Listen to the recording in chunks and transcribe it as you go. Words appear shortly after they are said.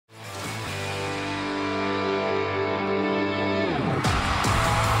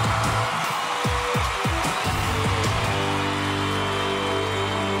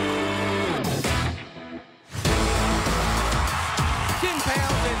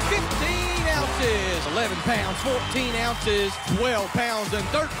15 ounces, 11 pounds, 14 ounces, 12 pounds and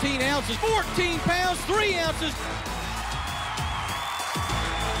 13 ounces, 14 pounds, 3 ounces.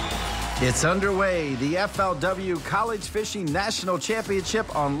 It's underway, the FLW College Fishing National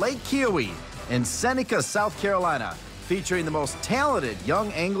Championship on Lake Kiowee in Seneca, South Carolina, featuring the most talented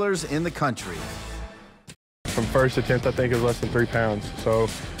young anglers in the country. From first attempt, I think it was less than 3 pounds. So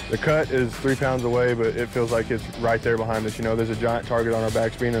the cut is 3 pounds away, but it feels like it's right there behind us. You know, there's a giant target on our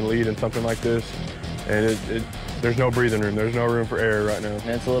backspin and lead and something like this, and there's no breathing room. There's no room for error right now.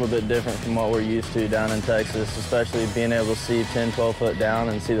 It's a little bit different from what we're used to down in Texas, especially being able to see 10, 12 foot down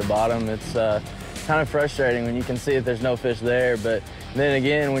and see the bottom. It's kind of frustrating when you can see that there's no fish there, but then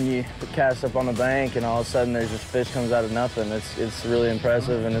again, when you cast up on the bank and all of a sudden there's just fish comes out of nothing, it's really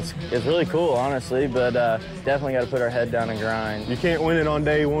impressive and it's really cool, honestly, but definitely got to put our head down and grind. You can't win it on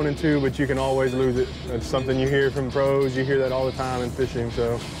day 1 and 2, but you can always lose it. It's something you hear from pros. You hear that all the time in fishing,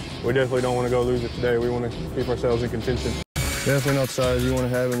 so we definitely don't want to go lose it today. We want to keep ourselves in contention. Definitely not the size you want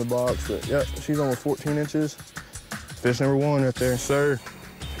to have in the box, but yep, she's almost 14 inches. Fish number 1 right there. Sir.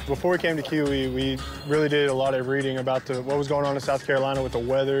 Before we came to Kiowee, we really did a lot of reading about what was going on in South Carolina with the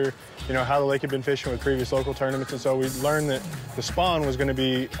weather, you know, how the lake had been fishing with previous local tournaments, and so we learned that the spawn was going to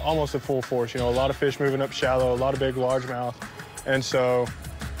be almost at full force. You know, a lot of fish moving up shallow, a lot of big largemouth, and so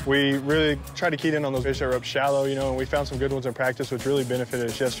we really tried to key in on those fish that were up shallow, you know, and we found some good ones in practice, which really benefited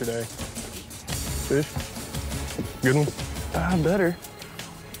us yesterday. Fish? Good one? Better.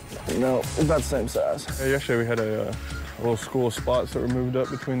 No, about the same size. Yesterday we had a little school of spots that were moved up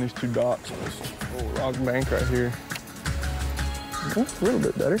between these 2 docks on this little rock bank right here. That's a little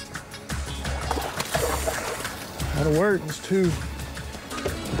bit better. That'll work, it's 2.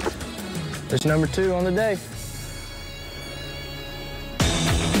 Fish number 2 on the day.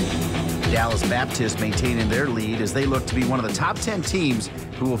 Dallas Baptist maintaining their lead as they look to be one of the top 10 teams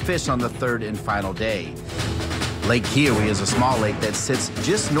who will fish on the 3rd and final day. Lake Kiowee is a small lake that sits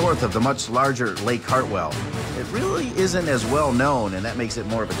just north of the much larger Lake Hartwell. It really isn't as well known, and that makes it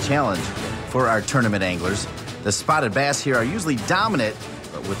more of a challenge for our tournament anglers. The spotted bass here are usually dominant,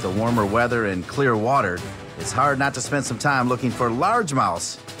 but with the warmer weather and clear water, it's hard not to spend some time looking for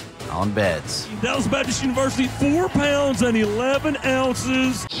largemouths on beds. Dallas Baptist University, 4 pounds and 11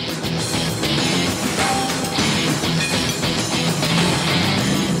 ounces.